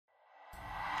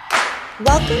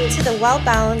Welcome to the Well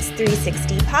Balanced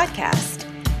 360 podcast,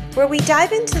 where we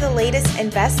dive into the latest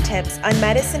and best tips on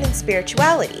medicine and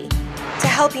spirituality to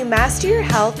help you master your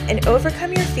health and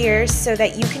overcome your fears so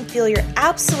that you can feel your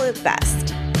absolute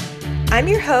best. I'm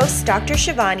your host, Dr.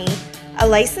 Shivani, a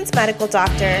licensed medical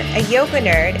doctor, a yoga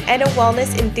nerd, and a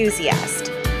wellness enthusiast.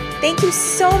 Thank you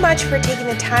so much for taking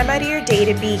the time out of your day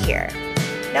to be here.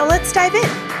 Now let's dive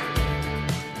in.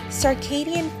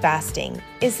 Circadian fasting.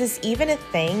 Is this even a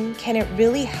thing? Can it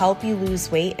really help you lose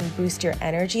weight and boost your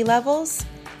energy levels?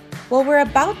 Well, we're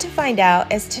about to find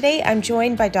out, as today I'm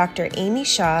joined by Dr. Amy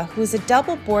Shah, who is a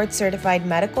double board certified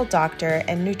medical doctor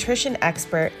and nutrition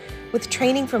expert with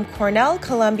training from Cornell,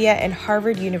 Columbia, and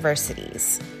Harvard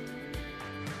universities.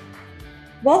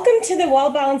 Welcome to the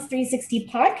Well Balanced 360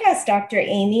 podcast, Dr.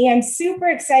 Amy. I'm super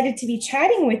excited to be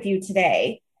chatting with you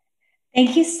today.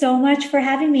 Thank you so much for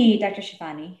having me, Dr.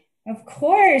 Shivani. Of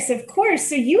course.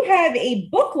 So you have a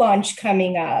book launch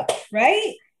coming up,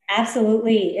 right?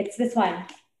 Absolutely. It's this one.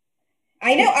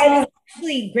 I know. I was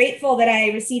actually grateful that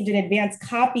I received an advanced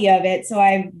copy of it. So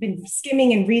I've been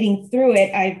skimming and reading through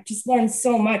it. I've just learned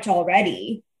so much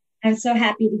already. I'm so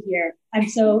happy to hear.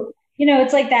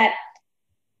 It's like that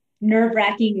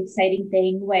nerve-wracking, exciting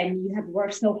thing when you have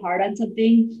worked so hard on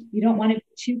something. You don't want to be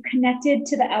too connected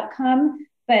to the outcome,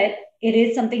 but it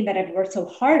is something that I've worked so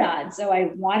hard on. So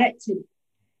I want it to,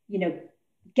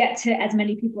 get to as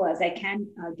many people as I can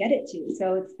get it to.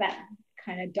 So it's that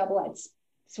kind of double-edged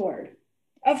sword.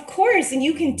 Of course. And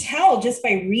you can tell just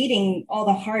by reading all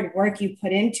the hard work you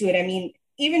put into it. I mean,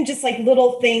 even just like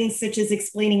little things such as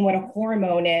explaining what a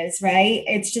hormone is, right?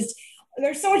 It's just,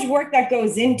 there's so much work that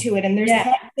goes into it. And there's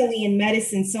constantly in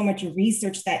medicine so much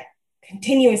research that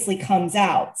continuously comes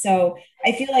out. So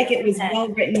I feel like it was well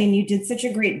written and you did such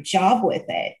a great job with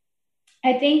it.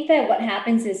 I think that what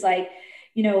happens is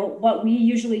what we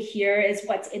usually hear is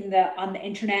what's on the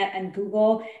internet and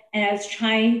Google. And I was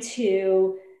trying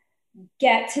to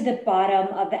get to the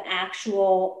bottom of the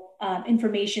actual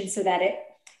information so that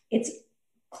it's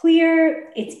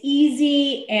clear, it's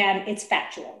easy, and it's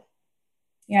factual.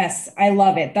 Yes, I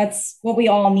love it. That's what we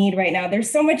all need right now.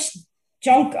 There's so much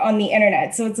junk on the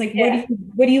internet. So it's like,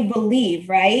 what do you believe,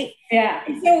 right? Yeah.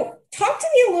 So talk to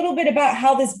me a little bit about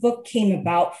how this book came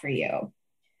about for you.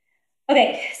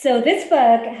 Okay, so this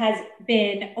book has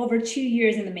been over 2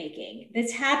 years in the making.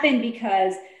 This happened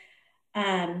because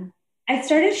I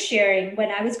started sharing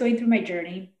when I was going through my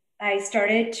journey. I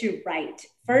started to write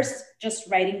first,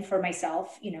 just writing for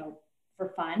myself,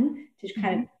 for fun to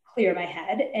kind of clear my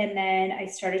head. And then I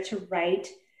started to write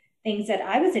things that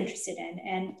I was interested in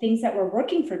and things that were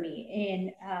working for me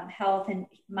in health and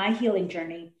my healing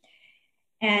journey.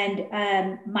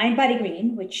 And Mind Body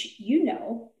Green, which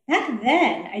back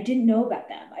then I didn't know about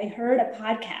them. I heard a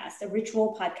podcast, a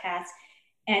ritual podcast,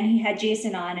 and he had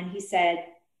Jason on, and he said,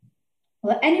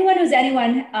 well, anyone who's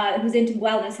into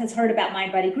wellness has heard about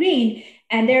Mind Body Green,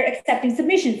 and they're accepting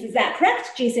submissions. Is that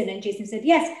correct, Jason? And Jason said,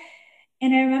 yes.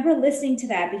 And I remember listening to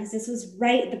that because this was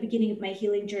right at the beginning of my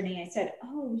healing journey. I said,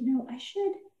 oh, I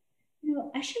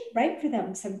should write for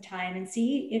them sometime and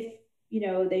see if,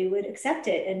 they would accept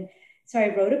it. And so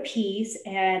I wrote a piece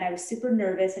and I was super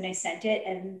nervous and I sent it,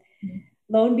 and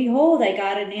lo and behold, I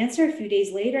got an answer a few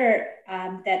days later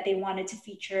that they wanted to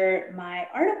feature my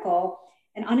article.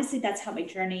 And honestly, that's how my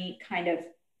journey kind of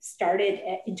started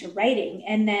into writing.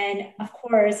 And then, of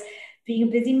course, being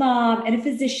a busy mom and a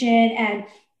physician and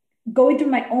going through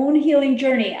my own healing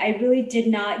journey, I really did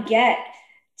not get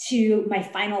to my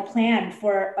final plan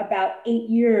for about 8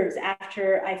 years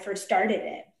after I first started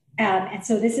it. And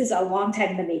so this is a long time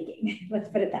in the making. Let's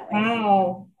put it that way.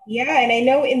 Wow. Yeah. And I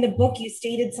know in the book you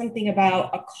stated something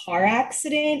about a car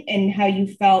accident and how you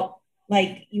felt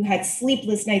like you had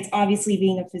sleepless nights, obviously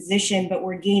being a physician, but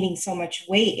were gaining so much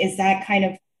weight. Is that kind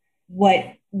of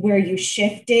where you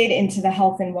shifted into the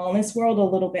health and wellness world a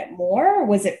little bit more, or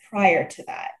was it prior to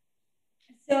that?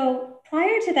 So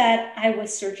prior to that, I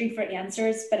was searching for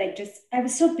answers, but I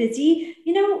was so busy.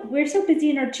 We're so busy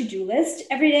in our to-do list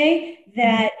every day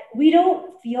that we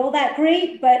don't feel that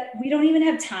great, but we don't even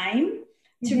have time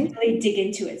to really dig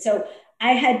into it. So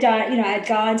I had done, I had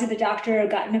gone to the doctor,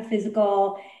 gotten a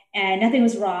physical, and nothing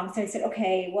was wrong. So I said,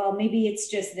 okay, well, maybe it's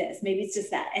just this, maybe it's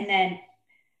just that. And then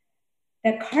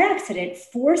the car accident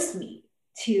forced me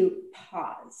to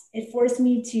pause. It forced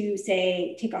me to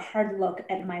take a hard look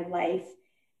at my life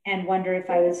and wonder if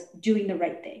I was doing the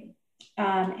right thing.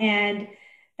 And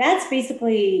that's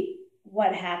basically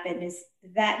what happened is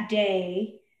that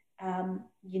day,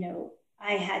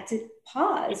 I had to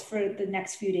pause for the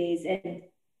next few days and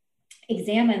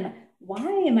examine, why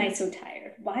am I so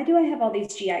tired? Why do I have all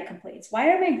these GI complaints? Why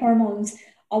are my hormones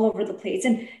all over the place.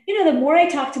 And, the more I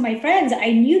talked to my friends,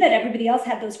 I knew that everybody else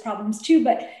had those problems too,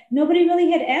 but nobody really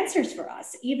had answers for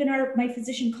us. Even my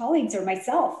physician colleagues or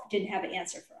myself didn't have an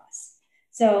answer for us.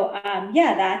 So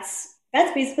yeah, that's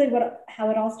basically how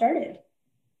it all started.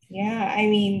 Yeah, I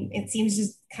mean, it seems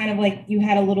just kind of like you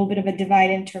had a little bit of a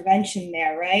divine intervention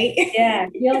there, right? Yeah,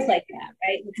 it feels like that,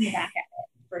 right? Looking back at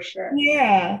it, for sure.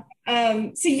 Yeah.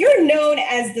 So you're known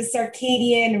as the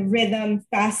circadian rhythm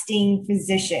fasting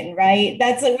physician, right?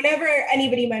 That's like whenever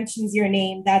anybody mentions your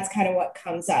name, that's kind of what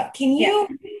comes up. Can you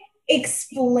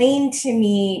explain to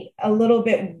me a little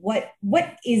bit what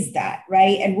is that,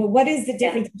 right? And what is the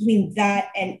difference between that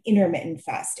and intermittent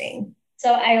fasting?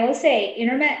 So I always say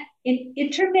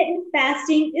intermittent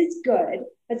fasting is good,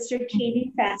 but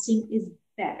circadian fasting is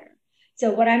better.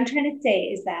 So what I'm trying to say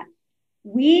is that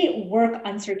we work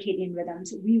on circadian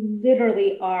rhythms. We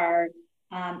literally are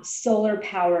solar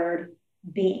powered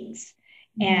beings.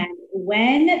 Mm-hmm. And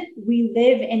when we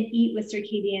live and eat with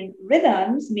circadian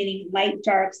rhythms, meaning light,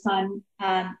 dark, sun,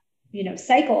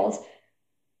 cycles,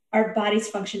 our bodies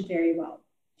function very well.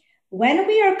 When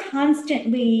we are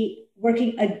constantly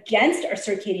working against our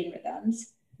circadian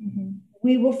rhythms, mm-hmm.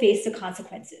 we will face the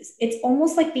consequences. It's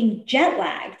almost like being jet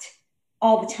lagged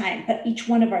all the time, but each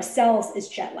one of our cells is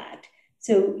jet lagged.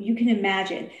 So you can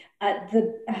imagine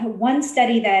the one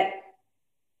study that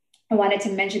I wanted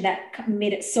to mention that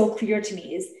made it so clear to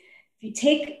me is they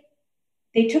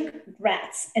took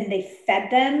rats and they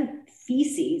fed them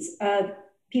feces of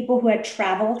people who had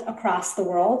traveled across the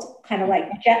world, kind of like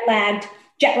jet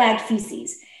lagged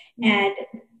feces.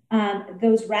 Mm-hmm. And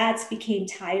those rats became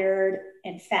tired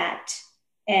and fat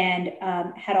and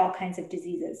had all kinds of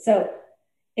diseases. So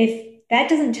if that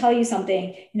doesn't tell you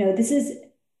something, this is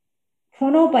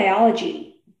chronobiology,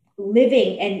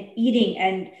 living and eating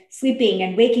and sleeping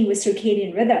and waking with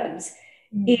circadian rhythms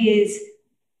is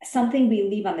something we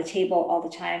leave on the table all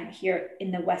the time here in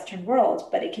the Western world,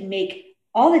 but it can make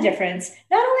all the difference,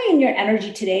 not only in your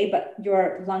energy today, but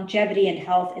your longevity and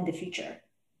health in the future.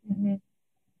 Mm-hmm.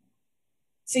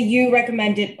 So you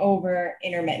recommend it over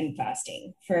intermittent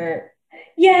fasting for?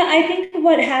 Yeah, I think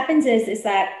what happens is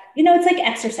that, it's like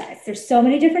exercise. There's so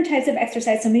many different types of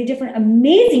exercise, so many different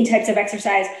amazing types of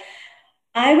exercise.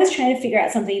 I was trying to figure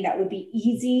out something that would be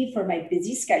easy for my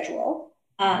busy schedule,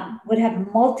 would have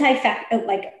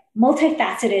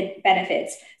multifaceted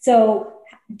benefits. So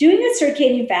doing a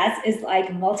circadian fast is like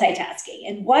multitasking.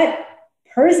 And what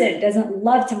person doesn't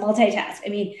love to multitask? I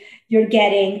mean, you're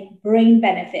getting brain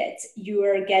benefits,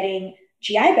 you're getting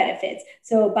GI benefits.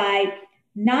 So by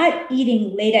not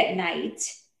eating late at night,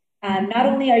 not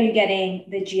only are you getting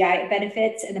the GI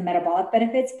benefits and the metabolic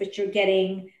benefits, but you're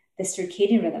getting the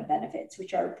circadian rhythm benefits,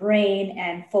 which are brain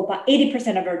and full body.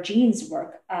 80% of our genes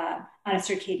work on a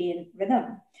circadian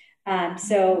rhythm.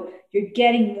 So you're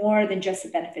getting more than just the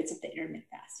benefits of the intermittent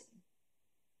fasting.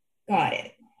 Got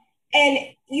it. And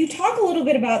you talk a little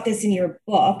bit about this in your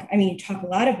book. I mean, you talk a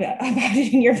lot about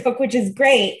it in your book, which is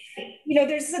great.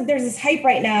 There's this hype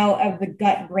right now of the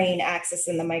gut-brain axis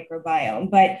in the microbiome,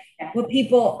 but what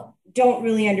people don't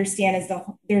really understand is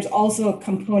there's also a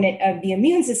component of the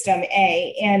immune system,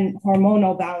 and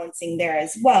hormonal balancing there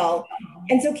as well.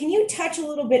 And so can you touch a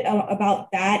little bit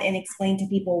about that and explain to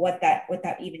people what that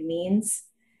even means?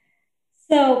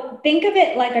 So think of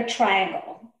it like a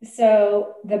triangle.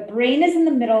 So the brain is in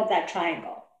the middle of that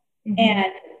triangle, mm-hmm.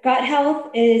 and gut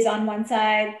health is on one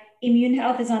side, immune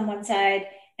health is on one side,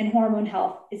 and hormone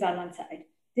health is on one side.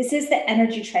 This is the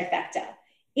energy trifecta.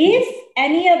 If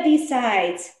any of these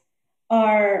sides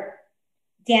are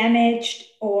damaged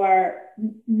or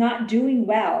not doing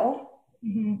well,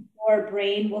 mm-hmm. your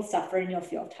brain will suffer and you'll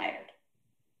feel tired.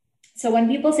 So when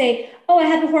people say, oh, I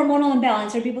have a hormonal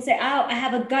imbalance, or people say, oh, I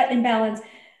have a gut imbalance,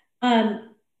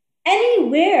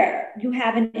 anywhere you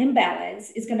have an imbalance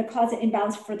is going to cause an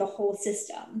imbalance for the whole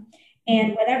system.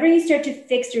 And whenever you start to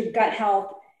fix your gut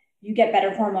health, you get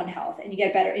better hormone health and you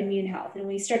get better immune health. And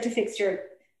when you start to fix your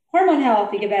hormone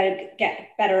health, you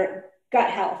get better gut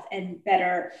health and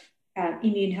better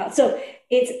immune health. So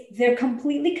they're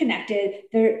completely connected.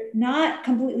 They're not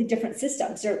completely different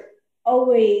systems. They're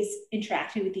always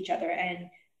interacting with each other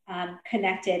and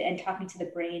connected and talking to the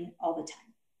brain all the time.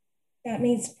 That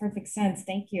makes perfect sense.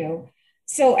 Thank you.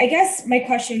 So I guess my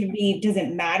question would be, does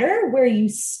it matter where you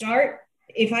start?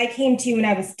 If I came to you and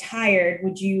I was tired,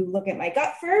 would you look at my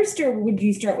gut first, or would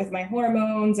you start with my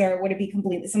hormones, or would it be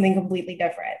something completely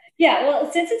different? Yeah,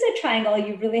 well, since it's a triangle,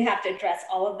 you really have to address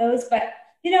all of those. But,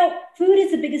 food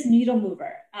is the biggest needle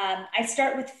mover. I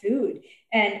start with food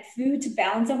to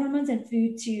balance the hormones, and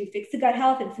food to fix the gut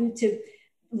health, and food to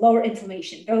lower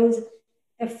inflammation.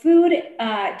 The food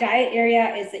diet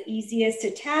area is the easiest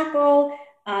to tackle,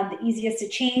 the easiest to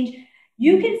change.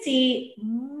 You can see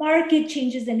market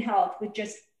changes in health with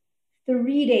just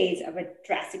 3 days of a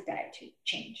drastic diet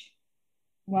change.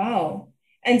 Wow.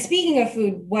 And speaking of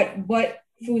food, what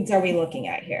foods are we looking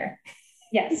at here?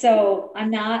 Yeah, so I'm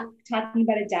not talking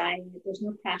about a diet. There's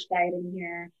no crash diet in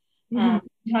here. Mm-hmm. I'm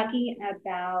talking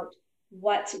about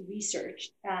what's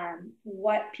researched,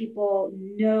 what people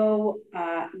know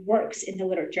works in the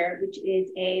literature, which is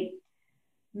a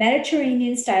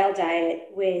Mediterranean style diet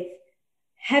with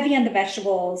heavy on the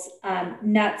vegetables,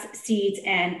 nuts, seeds,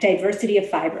 and diversity of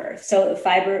fiber. So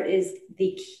fiber is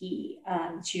the key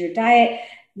to your diet,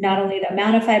 not only the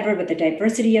amount of fiber, but the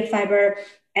diversity of fiber,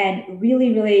 and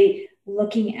really, really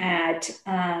looking at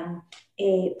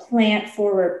a plant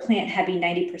forward, plant heavy,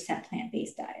 90%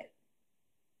 plant-based diet.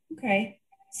 Okay.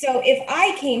 So if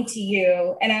I came to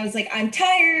you and I was like, I'm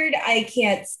tired, I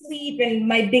can't sleep, and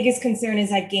my biggest concern is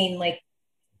I've gained like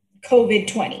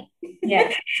COVID-20.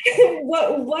 Yeah.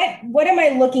 what am I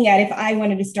looking at if I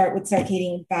wanted to start with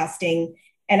circadian fasting?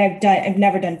 And I've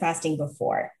never done fasting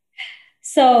before.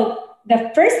 So the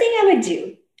first thing I would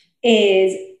do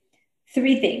is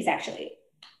 3 things actually.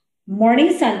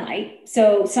 Morning sunlight,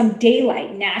 so some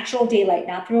daylight, natural daylight,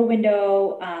 not through a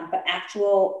window, but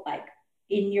actual like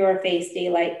in your face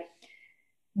daylight.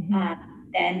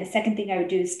 Then the second thing I would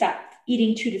do is stop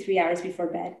eating 2 to 3 hours before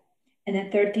bed. And the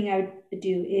third thing I would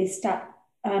do is stop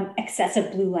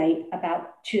excessive blue light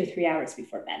about 2 to 3 hours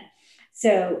before bed.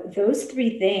 So those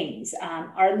 3 things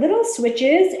are little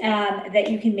switches that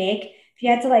you can make. If you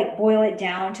had to like boil it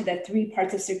down to the 3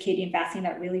 parts of circadian fasting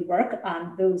that really work,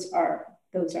 those are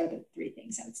the 3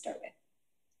 things I would start with.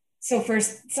 So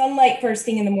first, sunlight first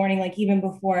thing in the morning, like even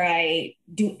before I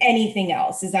do anything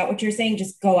else. Is that what you're saying?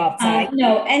 Just go outside?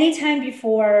 No, anytime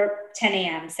before 10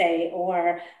 a.m., say,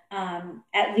 or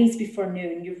at least before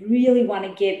noon. You really want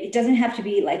to give, it doesn't have to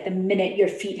be like the minute your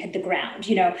feet hit the ground.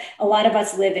 You know, a lot of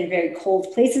us live in very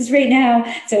cold places right now.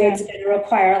 So it's going to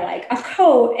require like a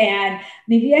coat and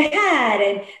maybe a hat,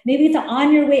 and maybe it's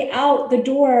on your way out the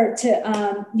door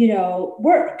to,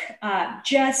 work.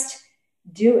 Just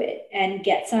do it and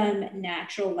get some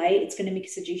natural light. It's going to make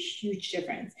such a huge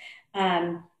difference.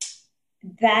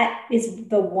 That is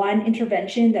the one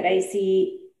intervention that I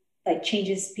see like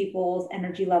changes people's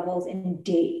energy levels in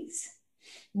days.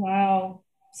 Wow.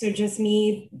 So just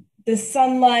me, the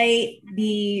sunlight,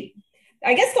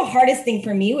 I guess the hardest thing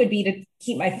for me would be to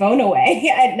keep my phone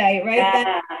away at night, right?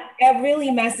 Yeah. That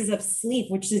really messes up sleep,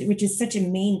 which is such a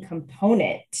main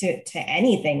component to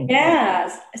anything.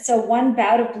 Yeah. So one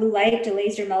bout of blue light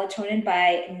delays your melatonin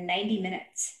by 90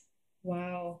 minutes.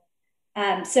 Wow.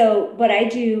 So what I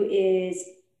do is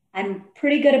I'm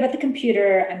pretty good about the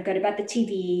computer. I'm good about the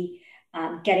TV,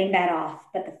 getting that off,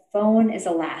 but the phone is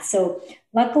the last. So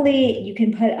luckily you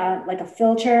can put like a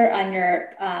filter on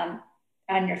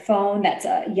your phone. That's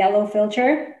a yellow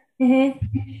filter. Mm-hmm.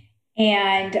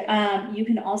 And you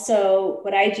can also,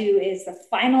 what I do is the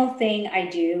final thing I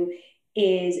do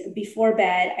is before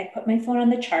bed, I put my phone on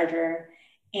the charger,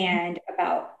 and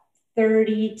about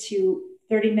 30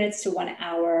 minutes to 1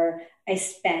 hour, I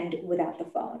spend without the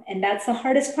phone. And that's the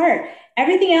hardest part.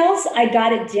 Everything else, I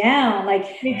got it down.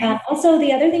 Also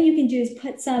the other thing you can do is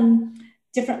put some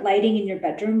different lighting in your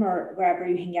bedroom or wherever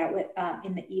you hang out with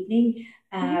in the evening.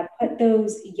 Put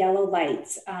those yellow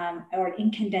lights or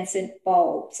incandescent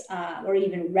bulbs or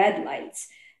even red lights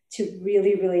to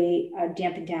really, really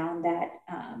dampen down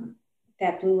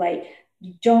that blue light.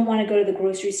 You don't want to go to the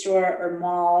grocery store or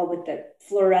mall with the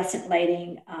fluorescent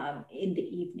lighting in the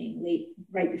evening,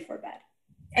 right before bed.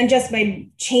 And just by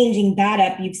changing that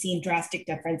up, you've seen drastic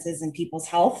differences in people's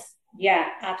health. Yeah,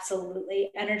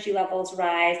 absolutely. Energy levels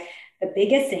rise. The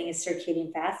biggest thing is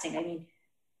circadian fasting. I mean,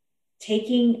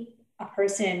 taking a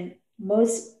person,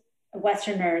 most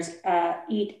Westerners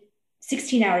eat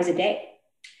 16 hours a day.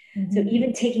 Mm-hmm. So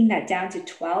even taking that down to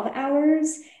 12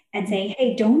 hours and saying,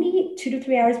 hey, don't eat 2 to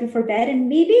 3 hours before bed. And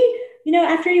maybe,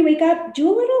 after you wake up, do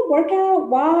a little workout,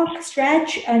 walk,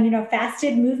 stretch,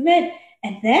 fasted movement,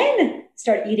 and then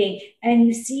start eating. And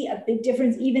you see a big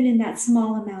difference even in that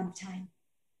small amount of time.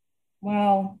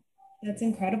 Wow, that's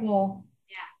incredible.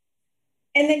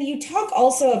 And then you talk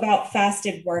also about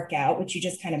fasted workout, which you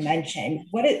just kind of mentioned.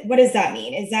 What does that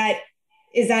mean? Is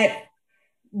that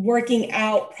working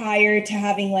out prior to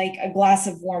having like a glass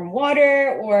of warm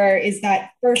water, or is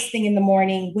that first thing in the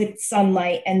morning with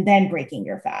sunlight and then breaking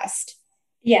your fast?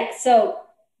 Yeah, so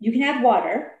you can have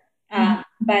water,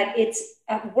 but it's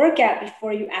a workout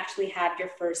before you actually have your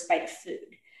first bite of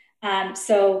food.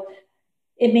 So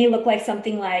it may look like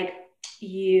something like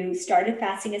you started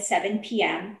fasting at 7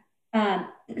 p.m.,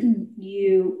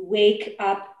 You wake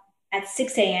up at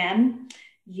 6 a.m.,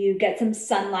 you get some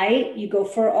sunlight, you go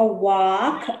for a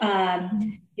walk,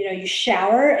 you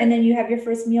shower, and then you have your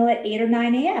first meal at 8 or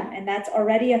 9 a.m. And that's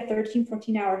already a 13,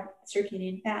 14-hour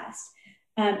circadian fast.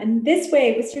 And this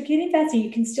way, with circadian fasting,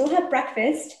 you can still have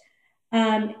breakfast,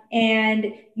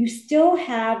 and you still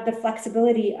have the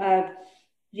flexibility of,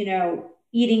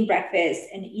 eating breakfast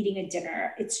and eating a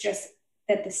dinner. It's just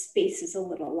that the space is a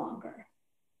little longer.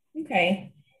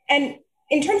 Okay. And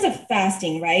in terms of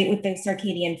fasting, right, with the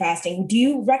circadian fasting, do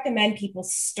you recommend people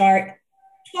start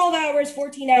 12 hours,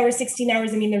 14 hours, 16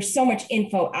 hours? I mean, there's so much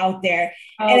info out there.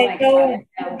 Oh, and my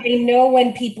God. I know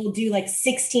when people do like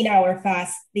 16-hour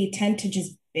fast, they tend to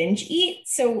just binge eat.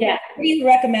 So yeah. What do you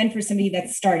recommend for somebody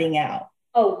that's starting out?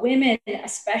 Oh, women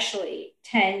especially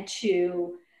tend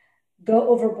to go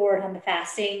overboard on the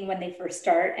fasting when they first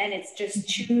start, and it's just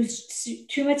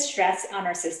too much stress on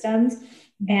our systems.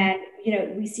 And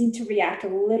we seem to react a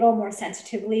little more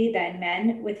sensitively than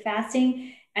men with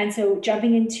fasting, and so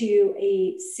jumping into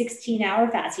a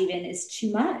 16-hour fast even is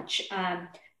too much.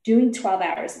 Doing 12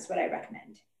 hours is what I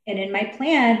recommend. And in my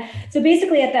plan, so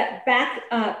basically at the back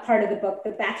part of the book,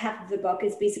 the back half of the book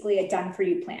is basically a done for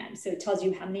you plan. So it tells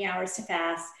you how many hours to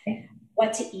fast,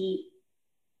 what to eat,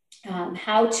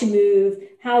 how to move,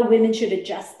 how women should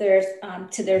adjust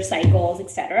to their cycles,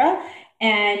 etc.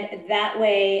 And that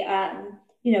way,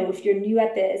 if you're new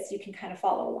at this, you can kind of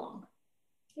follow along.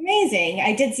 Amazing.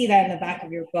 I did see that in the back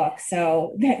of your book.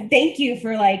 So thank you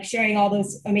for sharing all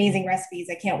those amazing recipes.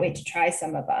 I can't wait to try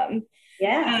some of them.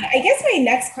 Yeah. I guess my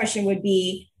next question would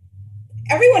be,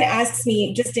 everyone asks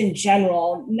me just in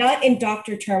general, not in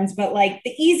doctor terms, but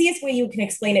the easiest way you can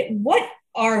explain it, what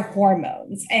are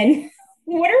hormones and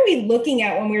what are we looking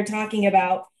at when we're talking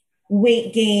about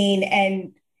weight gain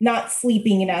and not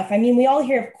sleeping enough? I mean, we all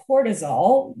hear of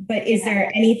cortisol, but is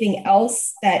there anything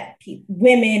else that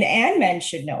women and men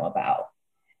should know about?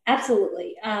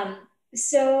 Absolutely.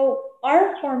 So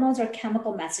our hormones are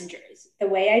chemical messengers. The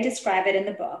way I describe it in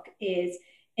the book is,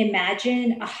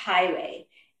 imagine a highway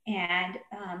and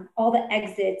all the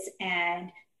exits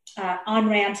and on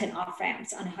ramps and off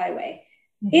ramps on a highway.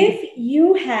 Mm-hmm. If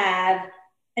you have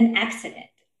an accident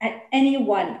at any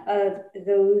one of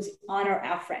those on or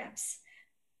off ramps,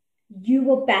 you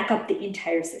will back up the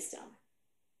entire system.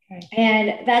 Okay.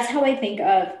 And that's how I think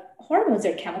of hormones.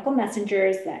 Are chemical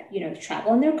messengers that,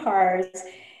 travel in their cars,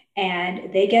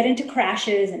 and they get into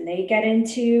crashes and they get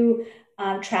into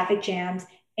traffic jams,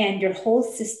 and your whole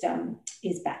system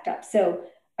is backed up. So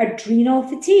adrenal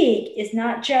fatigue is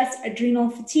not just adrenal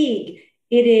fatigue.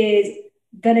 It is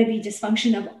going to be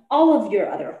dysfunction of all of your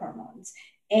other hormones.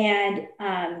 And,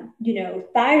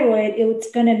 thyroid,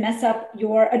 it's going to mess up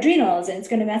your adrenals, and it's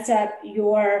going to mess up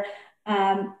your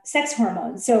sex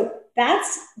hormones. So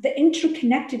that's the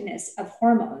interconnectedness of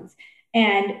hormones.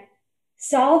 And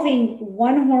solving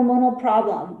one hormonal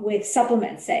problem with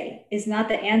supplements, say, is not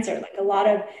the answer. Like a lot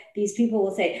of these people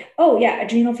will say, oh yeah,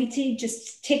 adrenal fatigue,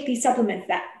 just take these supplements.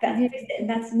 That's it. And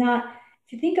that's not,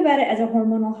 if you think about it as a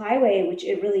hormonal highway, which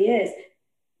it really is,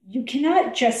 you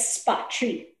cannot just spot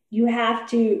treat. You have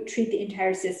to treat the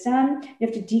entire system. You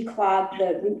have to declog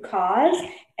the root cause,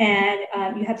 and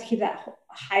you have to keep that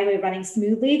highway running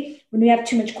smoothly. When we have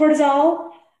too much cortisol,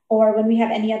 or when we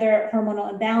have any other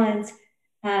hormonal imbalance,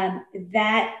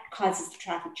 that causes the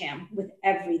traffic jam with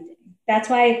everything. That's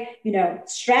why,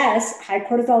 stress, high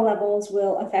cortisol levels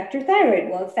will affect your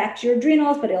thyroid, will affect your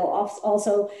adrenals, but it'll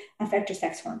also affect your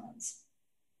sex hormones.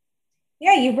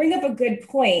 Yeah, you bring up a good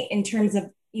point in terms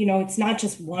of, it's not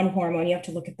just one hormone. You have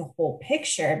to look at the whole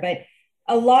picture, but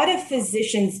a lot of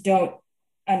physicians don't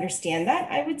understand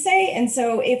that, I would say. And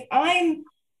so if I'm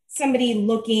somebody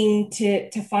looking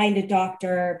to find a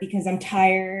doctor because I'm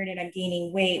tired and I'm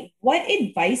gaining weight, what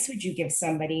advice would you give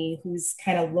somebody who's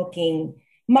kind of looking,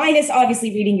 minus obviously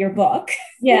reading your book?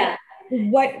 Yeah.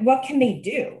 What can they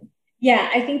do? Yeah,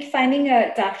 I think finding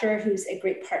a doctor who's a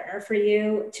great partner for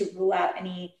you to rule out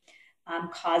any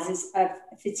causes of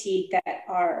fatigue that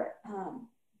are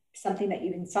something that you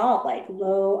can solve, like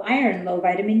low iron, low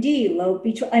vitamin D, low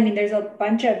B12. I mean, there's a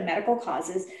bunch of medical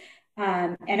causes.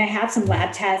 And I have some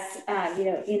lab tests,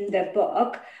 in the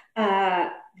book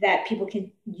that people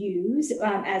can use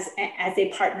as a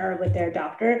partner with their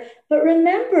doctor. But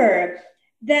remember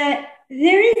that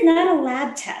there is not a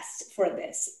lab test for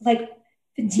this. Like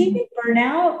fatigue and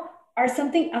burnout are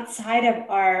something outside of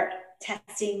our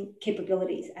testing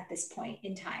capabilities at this point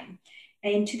in time.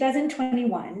 And in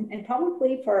 2021, and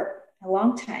probably for a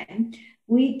long time,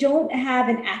 we don't have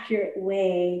an accurate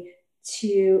way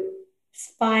to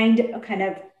find a kind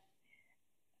of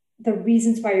the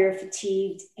reasons why you're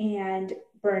fatigued and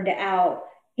burned out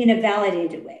in a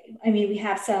validated way. I mean, we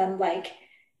have some like,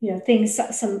 things,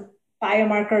 some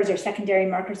biomarkers or secondary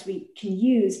markers we can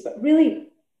use, but really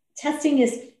testing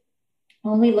is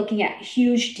only looking at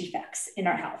huge defects in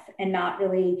our health and not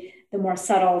really the more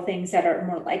subtle things that are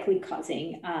more likely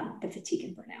causing the fatigue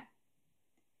and burnout.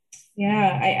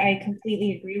 Yeah, I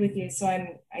completely agree with you. So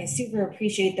I super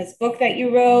appreciate this book that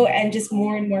you wrote and just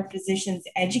more and more physicians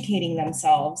educating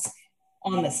themselves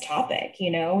on this topic,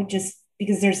 just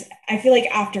because I feel like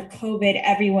after COVID,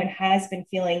 everyone has been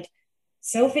feeling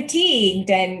so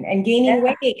fatigued and gaining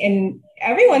weight, and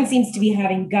everyone seems to be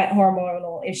having gut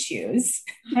hormonal issues.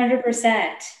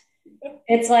 100%.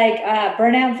 It's like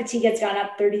burnout and fatigue has gone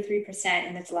up 33%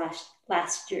 in this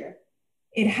last year.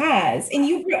 It has. And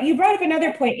you brought up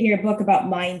another point in your book about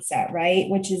mindset, right?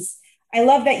 Which is, I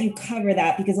love that you cover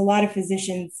that, because a lot of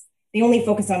physicians, they only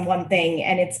focus on one thing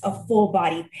and it's a full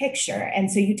body picture. And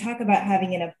so you talk about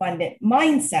having an abundant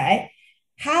mindset.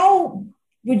 How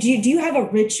do you have a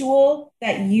ritual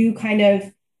that you kind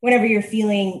of, whenever you're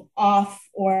feeling off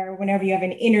or whenever you have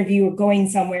an interview or going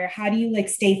somewhere, how do you like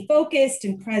stay focused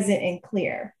and present and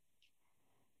clear?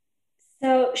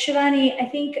 So Shivani, I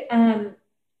think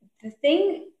the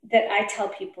thing that I tell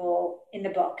people in the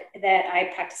book that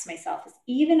I practice myself is,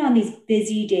 even on these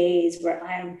busy days where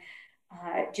I'm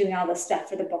doing all this stuff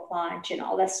for the book launch and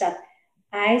all that stuff,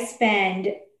 I spend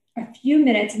a few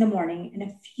minutes in the morning and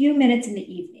a few minutes in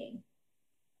the evening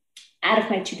out of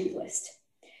my to-do list.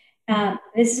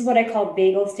 This is what I call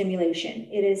vagal stimulation.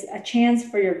 It is a chance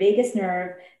for your vagus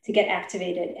nerve to get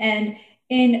activated. And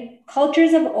in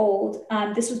cultures of old,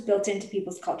 this was built into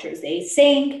people's cultures. They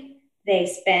sang, they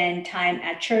spend time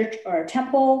at church or a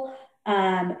temple,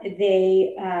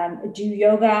 they do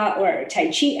yoga or Tai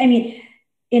Chi. I mean,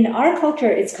 in our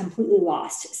culture, it's completely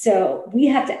lost. So we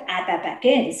have to add that back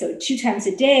in. So 2 times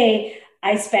a day,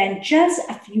 I spend just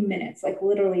a few minutes, like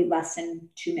literally less than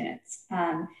 2 minutes,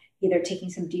 either taking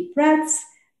some deep breaths,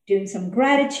 doing some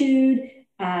gratitude,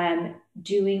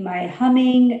 doing my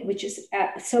humming, which is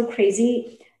so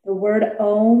crazy. The word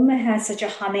Om has such a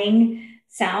humming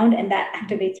sound, and that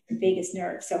activates your vagus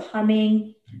nerve. So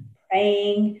humming,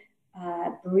 praying,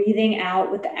 breathing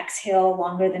out with the exhale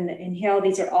longer than the inhale.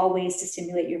 These are all ways to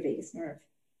stimulate your vagus nerve.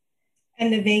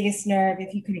 And the vagus nerve,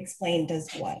 if you can explain, does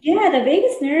what? Yeah, the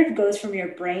vagus nerve goes from your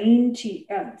brain to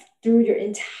through your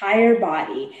entire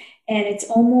body. And it's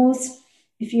almost,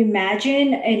 if you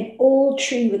imagine an old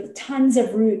tree with tons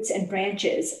of roots and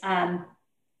branches,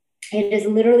 it is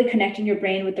literally connecting your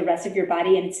brain with the rest of your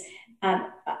body. And it's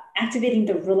activating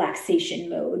the relaxation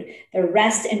mode, the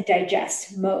rest and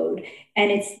digest mode.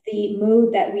 And it's the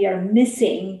mode that we are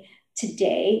missing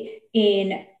today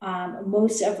in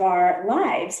most of our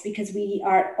lives, because we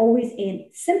are always in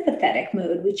sympathetic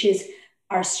mode, which is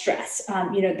our stress,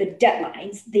 the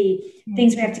deadlines, the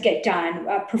things we have to get done,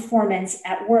 performance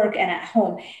at work and at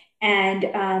home, and,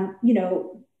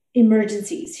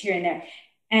 emergencies here and there.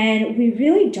 And we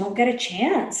really don't get a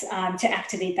chance to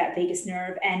activate that vagus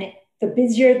nerve. And the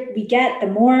busier we get, the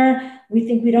more we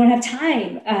think we don't have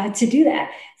time to do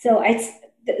that. So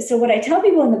what I tell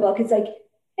people in the book is like,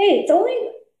 hey, it's only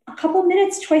a couple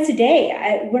minutes twice a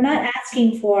day. We're not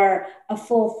asking for a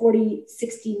full 40,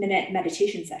 60-minute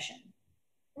meditation session.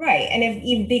 Right. And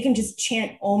if they can just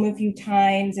chant Om a few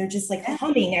times, or just like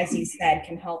humming, as you said,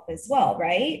 can help as well,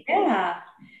 right? Yeah.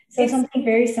 So it's something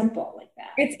very simple like that.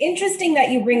 It's interesting that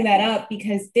you bring that up,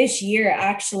 because this year,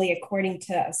 actually, according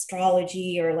to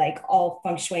astrology or like all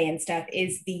feng shui and stuff,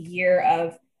 is the year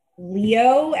of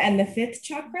Leo and the 5th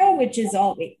chakra, which is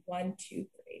one, two,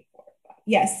 three, four, five.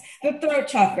 Yes, the throat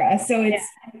chakra. So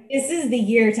this is the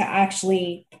year to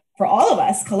actually, for all of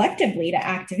us collectively, to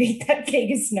activate that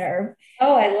vagus nerve.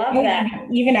 Oh, I love that.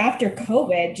 Even after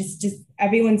COVID, just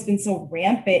everyone's been so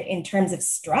rampant in terms of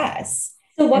stress.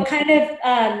 So what kind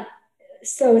of,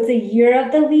 so it's a year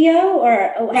of the Leo,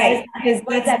 or right? Is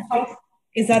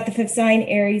that the 5th sign,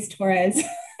 Aries, Taurus?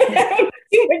 I don't know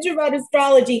too much about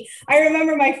astrology. I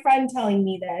remember my friend telling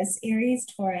me this: Aries,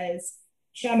 Taurus,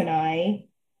 Gemini.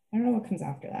 I don't know what comes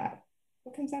after that.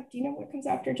 What comes after? Do you know what comes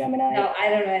after Gemini? No, I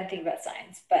don't know anything about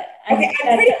signs, but okay,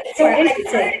 I'm pretty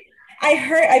sure.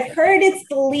 I've heard it's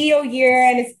the Leo year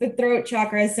and it's the throat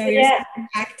chakra, so you're supposed to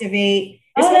activate.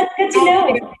 That's good to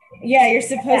know. Yeah, you're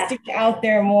supposed to be out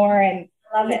there more and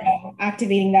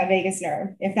activating that vagus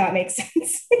nerve, if that makes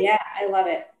sense. Yeah, I love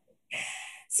it.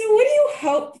 So what do you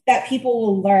hope that people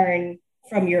will learn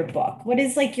from your book? What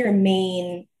is like your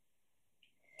main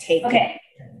take? Okay,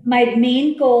 my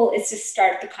main goal is to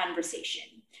start the conversation.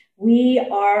 We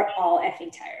are all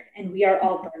effing tired and we are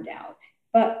all burned out,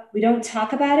 but we don't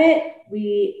talk about it.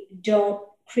 We don't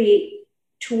create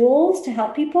tools to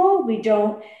help people. We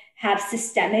don't have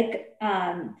systemic,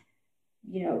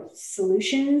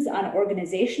 solutions on an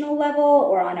organizational level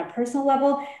or on a personal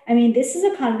level. I mean, this is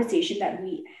a conversation that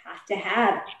we have to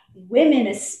have. Women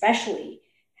especially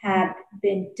have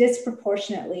been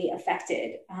disproportionately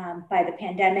affected by the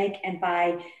pandemic and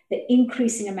by the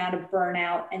increasing amount of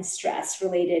burnout and stress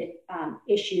related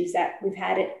issues that we've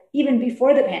had even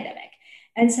before the pandemic.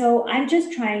 And so I'm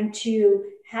just trying to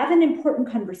have an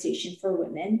important conversation for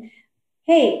women.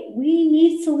 Hey, we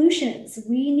need solutions.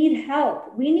 We need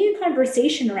help. We need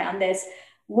conversation around this.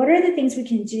 What are the things we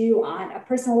can do on a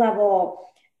personal level,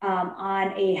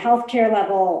 on a healthcare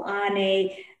level, on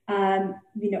a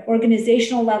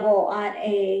organizational level, on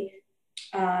a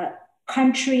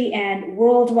country and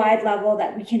worldwide level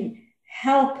that we can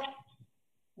help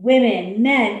women,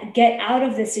 men get out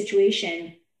of this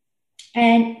situation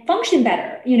and function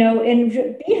better, and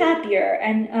be happier.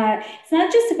 And it's not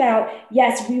just about,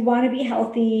 yes, we want to be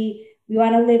healthy, we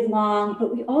want to live long,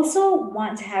 but we also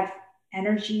want to have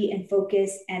energy and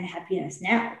focus and happiness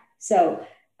now. So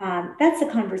that's a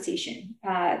conversation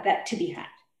that to be had.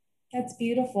 That's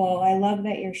beautiful. I love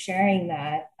that you're sharing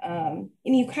that. And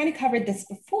you kind of covered this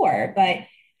before, but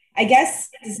I guess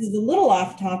this is a little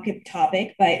off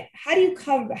topic, but how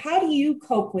do you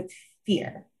cope with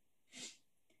fear?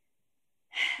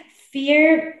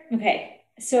 Fear. Okay.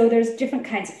 So there's different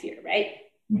kinds of fear, right?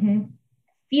 Mm-hmm.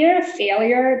 Fear of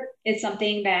failure is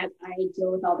something that I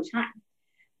deal with all the time.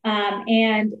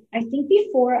 And I think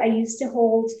before I used to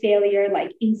hold failure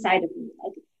like inside of me,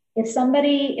 like if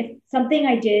something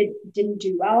I didn't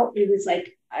do well, it was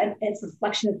like it's a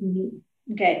reflection of me.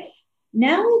 Okay.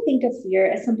 Now I think of fear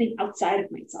as something outside of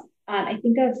myself. I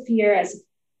think of fear as,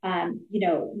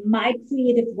 my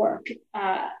creative work.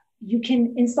 You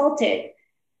can insult it,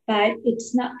 but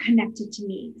it's not connected to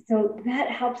me. So that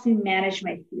helps me manage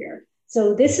my fear.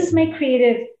 So this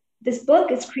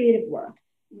book is creative work.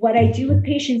 What I do with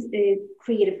patients is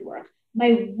creative work.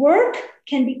 My work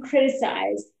can be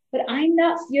criticized, but I'm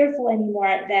not fearful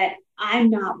anymore that I'm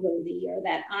not worthy or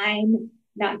that I'm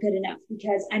not good enough,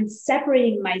 because I'm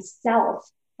separating myself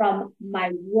from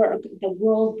my work, the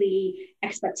worldly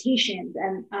expectations.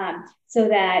 And so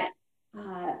that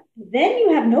then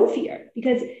you have no fear,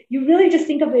 because you really just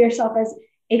think of yourself as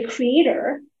a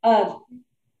creator of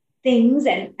things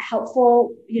and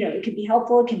helpful. It can be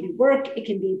helpful, it can be work, it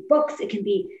can be books, it can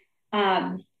be,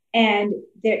 and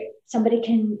somebody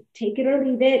can take it or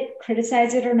leave it,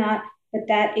 criticize it or not, but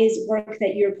that is work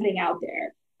that you're putting out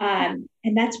there. And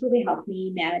that's really helped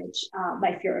me manage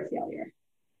my fear of failure.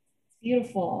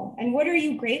 Beautiful. And what are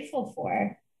you grateful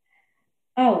for?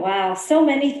 Oh, wow. So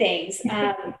many things.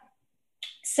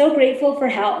 So grateful for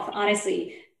health,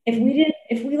 honestly. If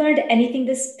we learned anything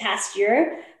this past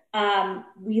year,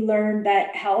 we learned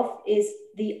that health is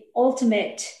the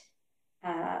ultimate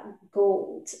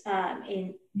gold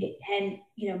and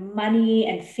money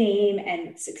and fame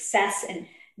and success, and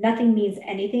nothing means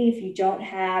anything if you don't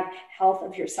have health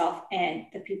of yourself and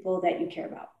the people that you care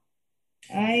about.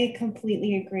 I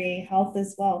completely agree. Health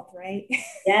is wealth, right?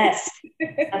 Yes,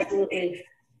 absolutely.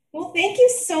 Well, thank you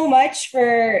so much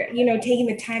for, taking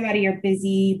the time out of your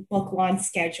busy book launch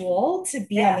schedule to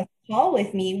be on the call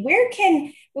with me.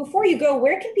 Before you go,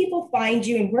 where can people find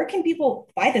you and where can people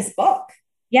buy this book?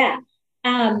 Yeah.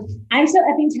 I'm So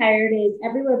Effing Tired is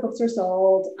everywhere books are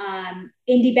sold.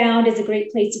 IndieBound is a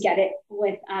great place to get it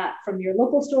from your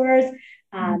local stores,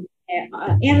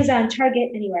 Amazon, Target,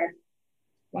 anywhere.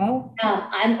 Wow.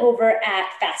 I'm over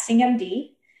at Fasting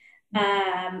MD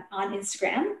on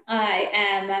Instagram. I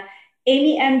am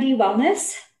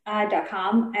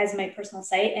amymdwellness.com as my personal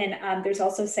site. And there's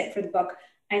also a site for the book,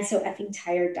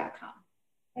 I'mSoEffingTired.com.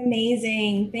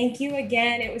 Amazing. Thank you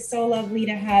again. It was so lovely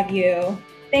to have you.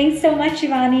 Thanks so much,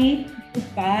 Shivani.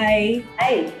 Bye.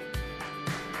 Bye.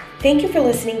 Thank you for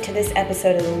listening to this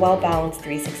episode of the Well Balanced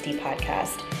 360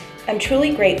 podcast. I'm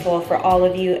truly grateful for all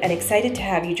of you and excited to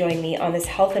have you join me on this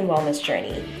health and wellness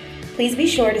journey. Please be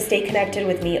sure to stay connected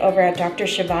with me over at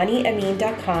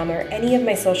drshivaniamin.com or any of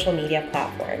my social media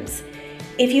platforms.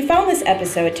 If you found this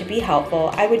episode to be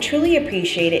helpful, I would truly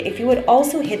appreciate it if you would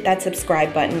also hit that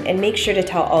subscribe button and make sure to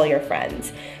tell all your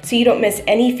friends so you don't miss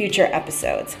any future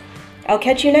episodes. I'll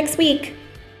catch you next week.